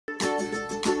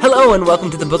Hello and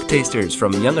welcome to the Book Tasters.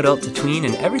 From young adult to tween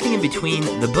and everything in between,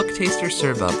 the Book Tasters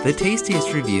serve up the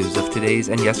tastiest reviews of today's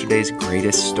and yesterday's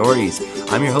greatest stories.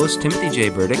 I'm your host, Timothy J.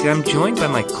 Burdick, and I'm joined by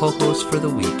my co-host for the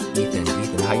week, Ethan.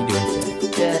 Ethan, how you doing today?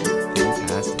 Good.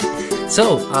 Fantastic.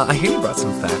 So, I hear you brought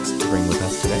some facts to bring with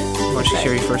us today. Why don't you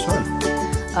share your first one?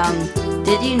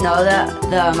 Did you know that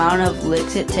the amount of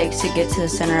licks it takes to get to the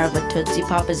center of a Tootsie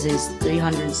Pop is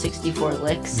 364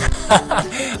 licks?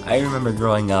 I remember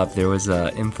growing up, there was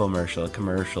a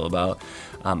commercial about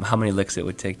how many licks it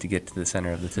would take to get to the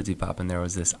center of the Tootsie Pop, and there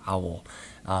was this owl.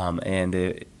 And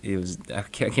it was, I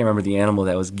can't remember the animal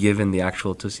that was given the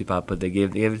actual Tootsie Pop, but they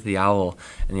gave it to the owl,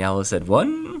 and the owl said,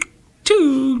 1,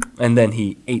 2, and then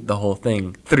he ate the whole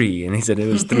thing, 3, and he said it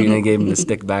was 3, and they gave him the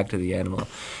stick back to the animal.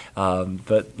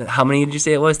 But how many did you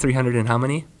say it was? 300 and how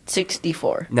many?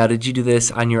 64. Now, did you do this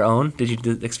on your own? Did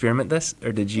you experiment this,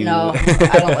 or did you? No,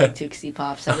 I don't like Tootsie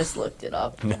Pops. I just looked it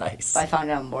up. Nice. I found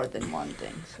out more than one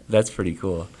thing. So. That's pretty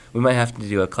cool. We might have to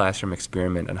do a classroom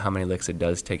experiment on how many licks it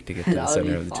does take to get to the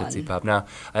center of the Tootsie Pop. Now,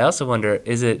 I also wonder,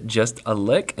 is it just a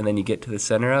lick and then you get to the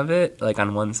center of it, like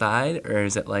on one side, or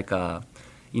is it like a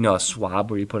swab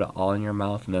where you put it all in your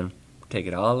mouth and then take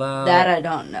it all out? That I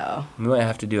don't know. We might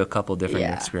have to do a couple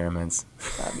different experiments.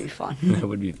 That'd be fun. That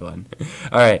would be fun.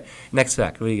 All right, next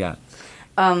fact. What do you got?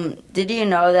 Did you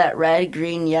know that red,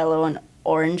 green, yellow, and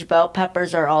orange bell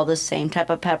peppers are all the same type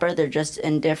of pepper? They're just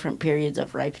in different periods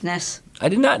of ripeness. I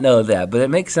did not know that, but it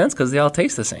makes sense because they all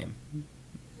taste the same.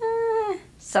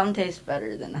 Some taste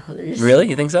better than others. Really?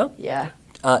 You think so? Yeah.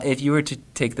 If you were to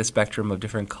take the spectrum of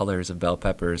different colors of bell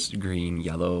peppers, green,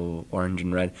 yellow, orange,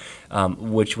 and red,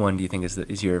 which one do you think is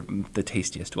the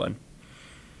tastiest one?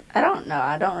 I don't know.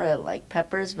 I don't really like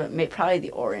peppers, but probably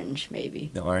the orange, maybe.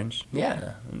 The orange?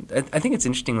 Yeah. I think it's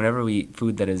interesting whenever we eat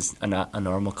food that is not a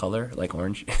normal color, like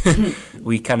orange,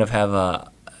 we kind of have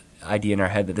a idea in our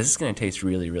head that this is going to taste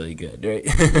really, really good, right?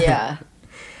 Yeah.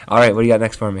 All right, what do you got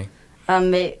next for me?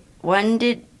 When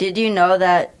did you know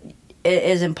that it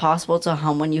is impossible to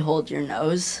hum when you hold your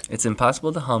nose? It's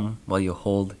impossible to hum while you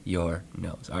hold your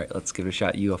nose. All right, let's give it a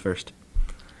shot. You go first.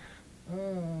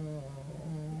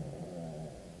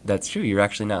 That's true. You're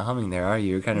actually not humming there, are you?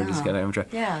 You're kind of just going to try.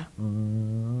 Yeah.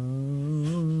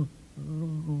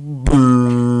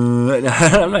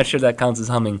 I'm not sure that counts as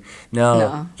humming.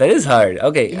 No. That is hard.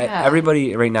 Okay, Yeah.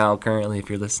 Everybody right now, currently, if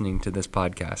you're listening to this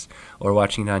podcast or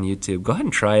watching it on YouTube, go ahead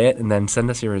and try it and then send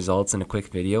us your results in a quick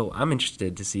video. I'm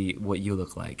interested to see what you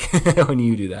look like when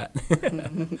you do that.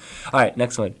 All right,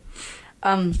 next one.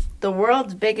 The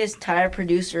world's biggest tire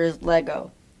producer is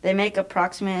Lego. They make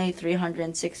approximately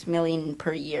 306 million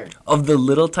per year. Of the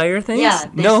little tire things? Yeah,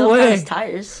 they no still way. produce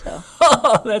tires. So.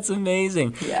 Oh, that's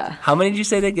amazing. Yeah. How many did you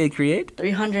say they create?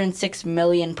 306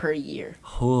 million per year.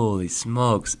 Holy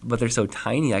smokes. But they're so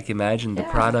tiny, I can imagine the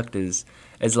product is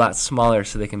a lot smaller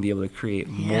so they can be able to create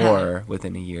more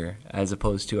within a year as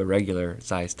opposed to a regular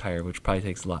sized tire, which probably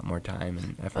takes a lot more time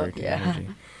and effort and energy.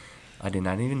 I did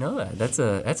not even know that. That's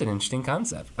an interesting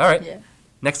concept. All right. Yeah.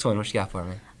 Next one. What you got for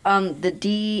me? The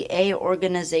DEA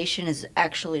organization is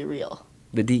actually real.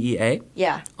 The DEA?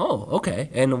 Yeah. Oh, okay.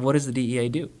 And what does the DEA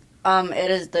do? It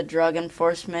is the Drug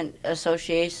Enforcement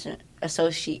Association.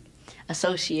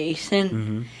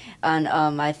 Mm-hmm. And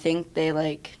I think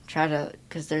they try to,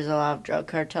 because there's a lot of drug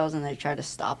cartels and they try to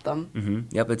stop them.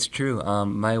 Mm-hmm. Yep, it's true.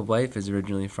 My wife is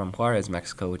originally from Juarez,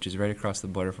 Mexico, which is right across the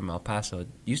border from El Paso. It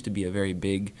used to be a very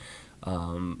big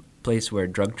place where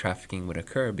drug trafficking would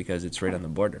occur because it's right on the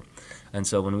border. And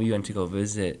so when we went to go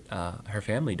visit her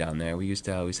family down there, we used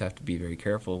to always have to be very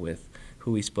careful with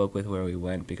who we spoke with, where we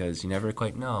went, because you never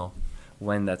quite know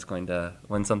when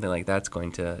something like that's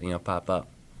going to pop up.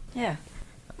 Yeah.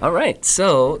 All right.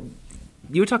 So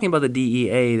you were talking about the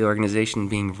DEA, the organization,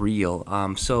 being real.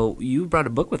 So you brought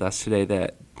a book with us today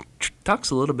that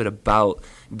talks a little bit about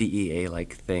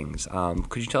DEA-like things.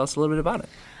 Could you tell us a little bit about it?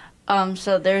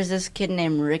 So there's this kid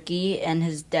named Ricky, and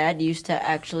his dad used to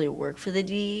actually work for the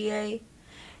DEA,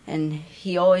 and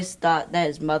he always thought that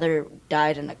his mother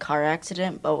died in a car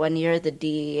accident, but when he heard the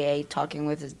DEA talking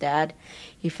with his dad,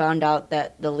 he found out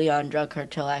that the Leon drug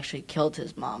cartel actually killed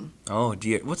his mom. Oh,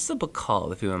 dear. What's the book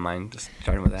called, if you wouldn't mind just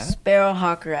starting with that? Sparrow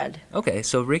Hawk Red. Okay,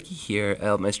 so Ricky here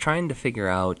is trying to figure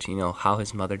out, how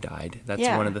his mother died. That's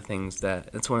one of the things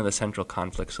that's one of the central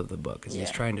conflicts of the book, is he's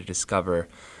trying to discover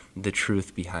the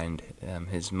truth behind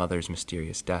his mother's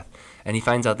mysterious death. And he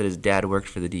finds out that his dad worked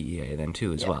for the DEA then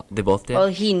too as well. They both did? Well,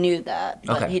 he knew that,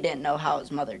 but he didn't know how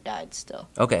his mother died still.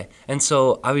 Okay. And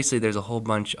so obviously there's a whole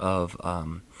bunch of, I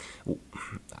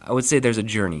would say there's a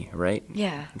journey, right?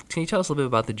 Yeah. Can you tell us a little bit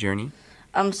about the journey?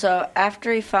 So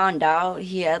after he found out,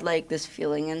 he had like this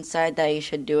feeling inside that he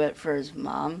should do it for his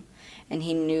mom, and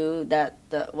he knew that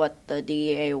what the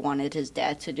DEA wanted his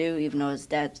dad to do, even though his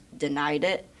dad denied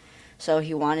it. So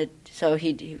he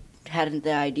had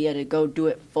the idea to go do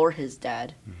it for his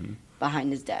dad,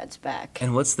 behind his dad's back.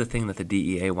 And what's the thing that the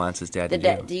DEA wants his dad The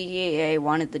to do? DEA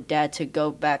wanted the dad to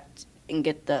go back and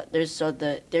get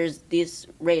there's these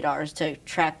radars to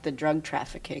track the drug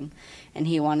trafficking, and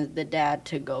he wanted the dad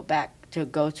to go back to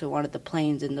one of the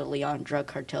planes in the Leon drug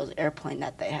cartel's airplane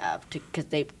that they have, because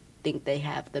they think they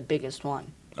have the biggest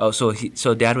one. Oh, so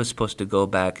Dad was supposed to go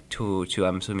back to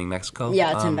I'm assuming Mexico.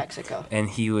 Yeah, it's in Mexico. And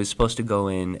he was supposed to go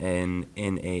in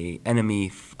a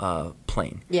enemy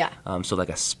plane. Yeah. So like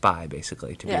a spy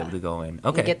basically to be Yeah. able to go in. And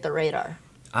Okay. get the radar.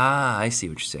 Ah, I see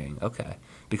what you're saying. Okay.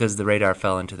 Because the radar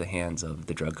fell into the hands of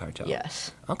the drug cartel.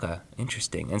 Yes. Okay,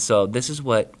 interesting. And so this is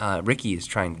what Ricky is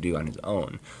trying to do on his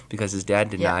own, because his dad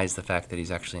denies the fact that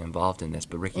he's actually involved in this,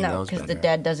 but Ricky No, knows better. because the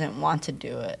dad doesn't want to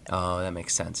do it. Oh, that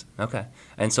makes sense. Okay.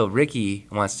 And so Ricky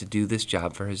wants to do this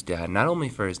job for his dad, not only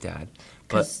for his dad,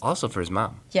 but 'Cause- also for his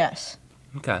mom. Yes.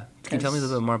 Okay. Can you tell me a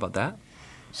little bit more about that?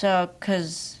 So,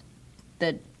 because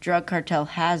the drug cartel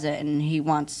has it, and he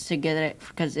wants to get it,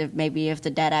 because if the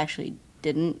dad actually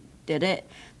did it,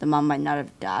 the mom might not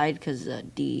have died, because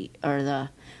the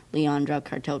Leon drug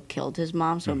cartel killed his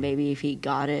mom. So maybe if he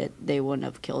got it, they wouldn't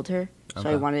have killed her. So Okay.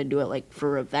 he wanted to do it like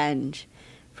for revenge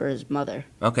for his mother.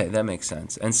 Okay, that makes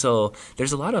sense. And so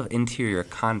there's a lot of interior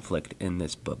conflict in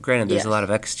this book. Granted, there's a Yes. lot of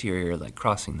exterior, like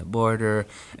crossing the border.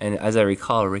 And as I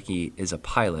recall, Ricky is a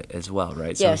pilot as well,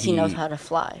 right? So Yes, he knows how to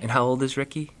fly. And how old is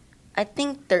Ricky? I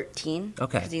think 13.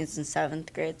 Okay. Because he's in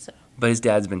 7th grade. So But his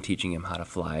dad's been teaching him how to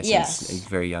fly since Yes. a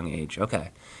very young age.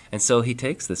 Okay. And so he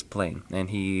takes this plane and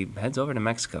he heads over to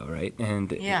Mexico, right?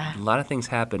 And Yeah. a lot of things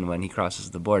happen when he crosses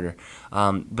the border.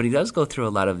 But he does go through a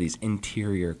lot of these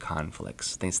interior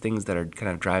conflicts, these things that are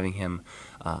kind of driving him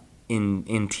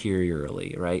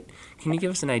interiorly, right? Can you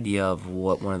give us an idea of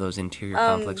what one of those interior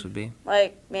conflicts would be?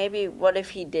 like maybe what if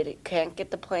he can't get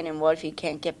the plane, and what if he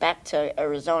can't get back to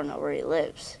Arizona where he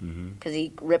lives? Because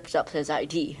he rips up his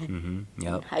ID Yep.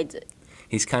 and hides it.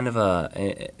 He's kind of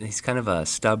a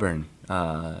stubborn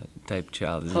type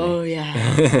child, isn't he? Oh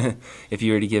yeah. If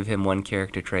you were to give him one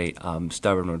character trait,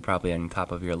 stubborn would probably be on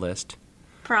top of your list.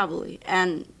 Probably.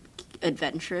 And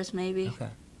adventurous, maybe.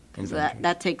 Okay. 'Cause Adventurous.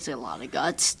 that takes a lot of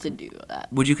guts to do that.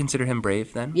 Would you consider him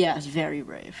brave then? Yes, very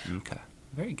brave. Okay.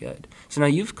 Very good. So now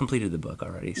you've completed the book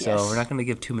already, so Yes. we're not going to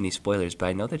give too many spoilers, but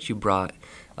I know that you brought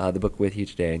the book with you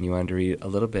today and you wanted to read a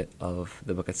little bit of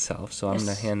the book itself, so I'm going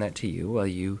Yes. to hand that to you while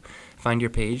you find your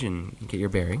page and get your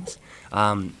bearings.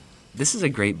 This is a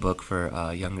great book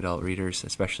for young adult readers,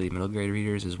 especially middle grade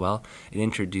readers as well. It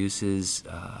introduces,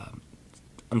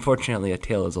 unfortunately, a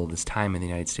tale as old as time in the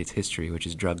United States history, which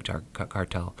is drug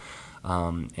cartel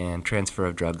and transfer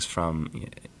of drugs from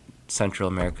Central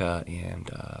America and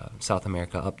South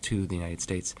America up to the United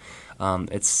States.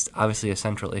 It's obviously a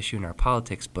central issue in our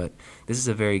politics, but this is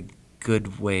a very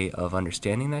good way of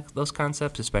understanding those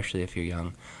concepts, especially if you're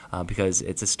young, because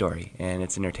it's a story, and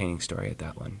it's an entertaining story at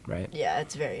that one, right? Yeah,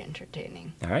 it's very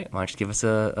entertaining. All right, why don't you give us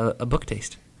a book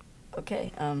taste?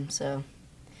 Okay, so...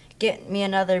 Get me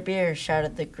another beer,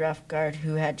 shouted the gruff guard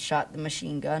who had shot the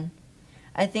machine gun.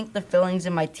 I think the fillings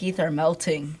in my teeth are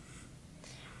melting.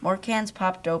 More cans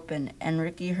popped open, and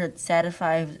Ricky heard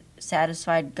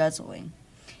satisfied guzzling.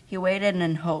 He waited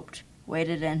and hoped.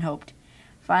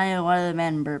 Finally, one of the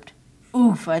men burped.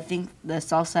 Oof, I think the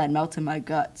salsa had melted my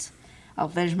guts. I'll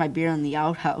finish my beer in the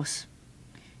outhouse.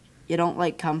 You don't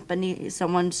like company?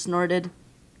 Someone snorted.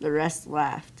 The rest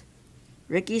laughed.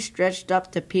 Ricky stretched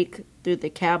up to peek through the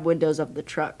cab windows of the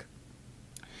truck.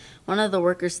 One of the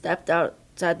workers stepped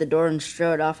outside the door and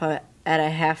strode off at a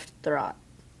half-trot.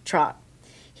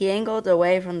 He angled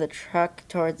away from the truck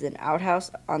towards an outhouse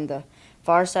on the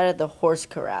far side of the horse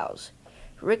corrals.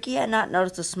 Ricky had not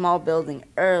noticed the small building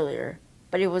earlier,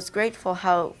 but he was grateful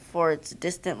for its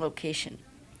distant location.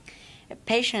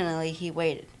 Patiently, he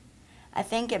waited. I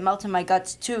think it melted my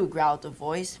guts too, growled the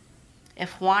voice.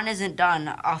 If Juan isn't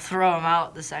done, I'll throw him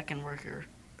out, the second worker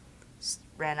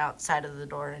ran outside of the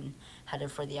door and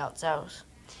headed for the outhouse,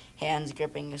 hands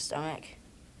gripping his stomach.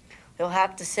 He'll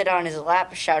have to sit on his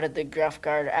lap, shouted the gruff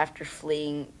guard after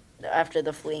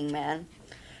the fleeing man.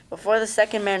 Before the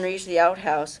second man reached the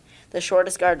outhouse, the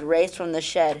shortest guard raced from the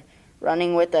shed,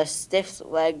 running with a stiff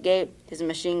leg gait. His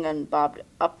machine gun bobbed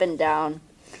up and down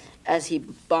as he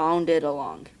bounded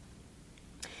along.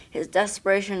 His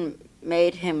desperation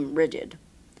made him rigid.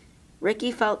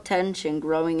 Ricky felt tension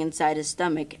growing inside his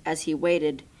stomach as he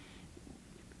waited.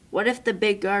 What if the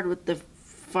big guard with the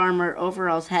farmer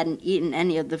overalls hadn't eaten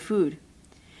any of the food.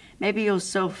 Maybe he was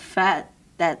so fat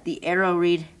that the arrow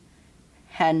reed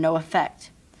had no effect.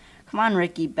 "Come on,"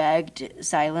 Ricky begged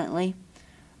silently.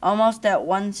 Almost at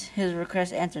once his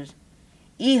request answers.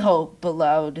 "Eho,"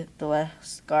 bellowed the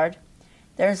last guard.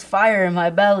 "There's fire in my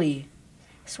belly."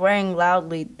 Swearing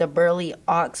loudly, the burly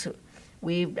ox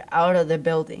weaved out of the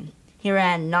building. He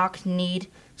ran knock-kneed,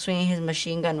 swinging his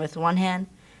machine gun with one hand,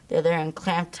 the other hand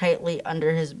clamped tightly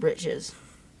under his breeches.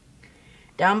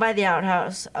 Down by the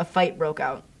outhouse, a fight broke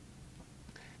out.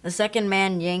 The second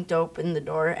man yanked open the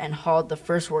door and hauled the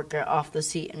first worker off the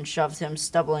seat and shoved him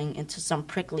stumbling into some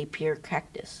prickly pear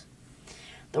cactus.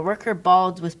 The worker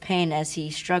bawled with pain as he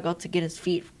struggled to get his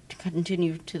feet to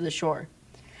continue to the shore.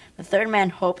 The third man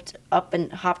hopped up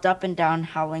and down,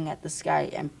 howling at the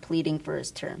sky and pleading for his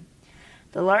turn.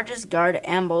 The largest guard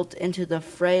ambled into the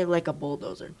fray like a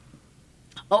bulldozer.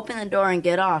 "Open the door and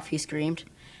get off," he screamed.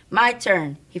 "My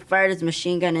turn." He fired his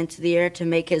machine gun into the air to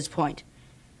make his point.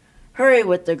 "Hurry,"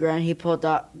 with the grunt, he pulled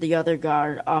the other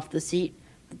guard off the seat.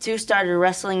 The two started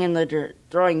wrestling in the dirt,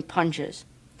 throwing punches.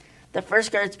 The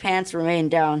first guard's pants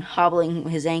remained down, hobbling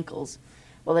his ankles,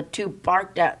 while the two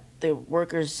barked at the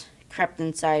workers, crept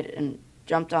inside, and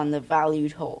jumped on the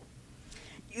valued hole.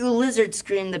 "You lizard!"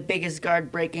 screamed the biggest guard,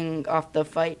 breaking off the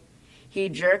fight. He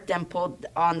jerked and pulled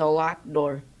on the locked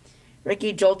door.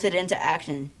 Ricky jolted into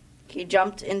action. He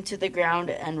jumped into the ground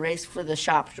and raced for the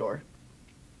shop door,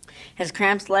 his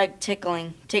cramped leg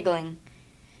tickling,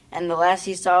 and the last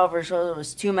he saw over his shoulder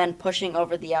was two men pushing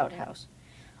over the outhouse.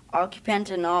 Occupant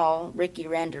and all, Ricky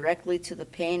ran directly to the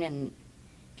pane and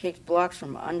kicked blocks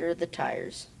from under the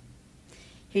tires.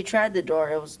 He tried the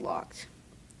door. It was locked.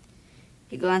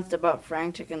 He glanced about,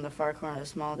 frantic, in the far corner of the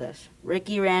small desk.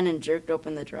 Ricky ran and jerked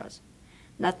open the drawers.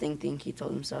 "Nothing, think," he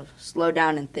told himself. "Slow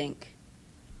down and think."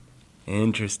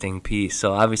 Interesting piece.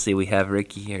 So obviously we have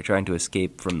Ricky here trying to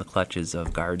escape from the clutches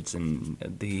of guards, and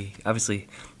they obviously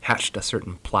hatched a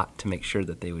certain plot to make sure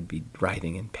that they would be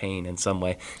writhing in pain in some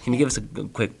way. Can you give us a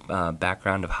quick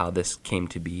background of how this came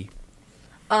to be?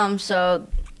 So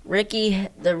Ricky,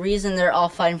 the reason they're all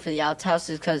fighting for the outhouse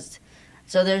is because,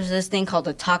 so there's this thing called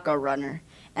a taco runner,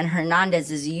 and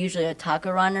Hernandez is usually a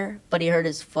taco runner, but he hurt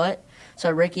his foot, so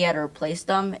Ricky had to replace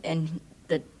them, and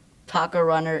the taco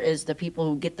runner is the people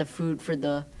who get the food for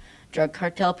the drug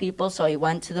cartel people, so he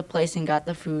went to the place and got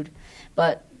the food,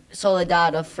 but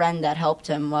Soledad, a friend that helped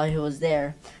him while he was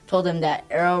there, told him that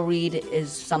arrowweed is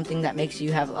something that makes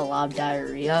you have a lot of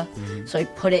diarrhea. Mm-hmm. So he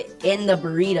put it in the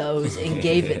burritos and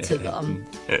gave it to them.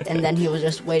 And then he was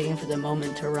just waiting for the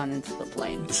moment to run into the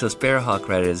plane. So Sparrow Hawk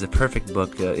Red is a perfect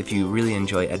book if you really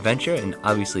enjoy adventure and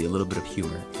obviously a little bit of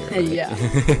humor here, right? Yeah.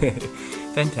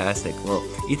 Fantastic. Well,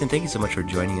 Ethan, thank you so much for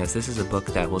joining us. This is a book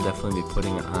that we'll definitely be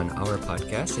putting on our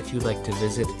podcast. If you'd like to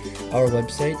visit our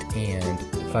website and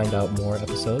find out more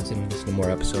episodes and listen to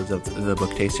more episodes of The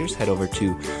Book Tasters, head over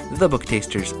to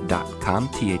thebooktasters.com,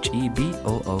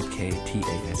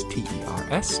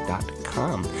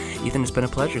 thebooktasters.com. Ethan, it's been a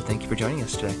pleasure. Thank you for joining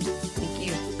us today. Thank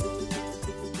you.